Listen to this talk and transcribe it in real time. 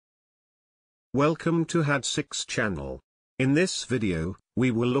Welcome to Had6 channel. In this video,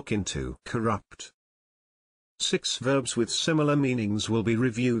 we will look into corrupt. 6 verbs with similar meanings will be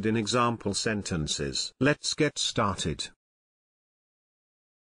reviewed in example sentences. Let's get started.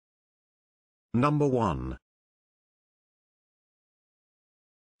 Number 1.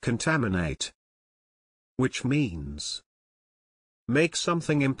 Contaminate. Which means make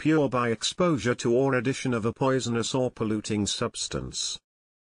something impure by exposure to or addition of a poisonous or polluting substance.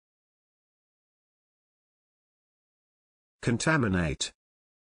 Contaminate.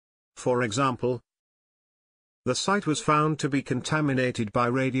 For example, the site was found to be contaminated by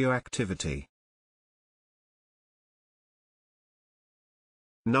radioactivity.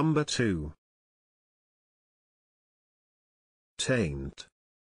 Number 2. Taint.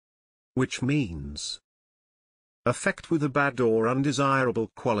 Which means affect with a bad or undesirable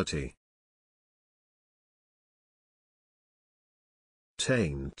quality.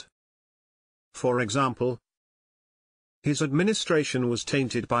 Taint. For example, his administration was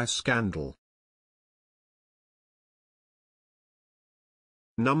tainted by scandal.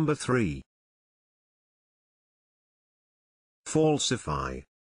 Number 3. Falsify.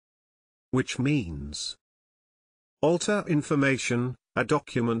 Which means alter information, a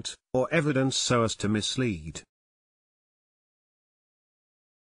document, or evidence so as to mislead.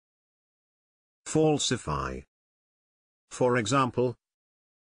 Falsify. For example,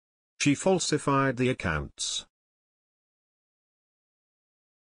 she falsified the accounts.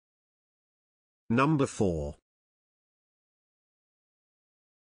 Number 4.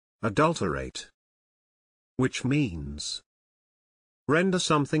 Adulterate. Which means render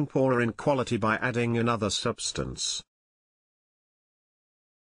something poorer in quality by adding another substance.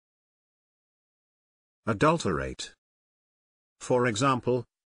 Adulterate. For example,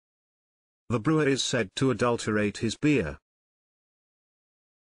 the brewer is said to adulterate his beer.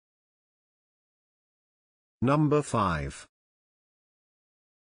 Number 5.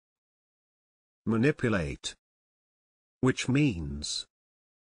 Manipulate. Which means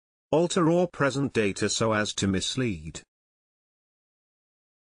alter or present data so as to mislead.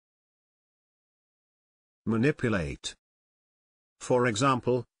 Manipulate. For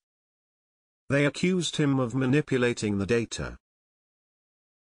example, they accused him of manipulating the data.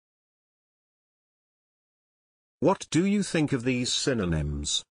 What do you think of these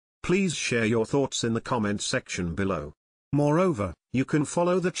synonyms? Please share your thoughts in the comment section below. Moreover, you can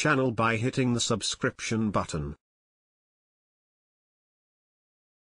follow the channel by hitting the subscription button.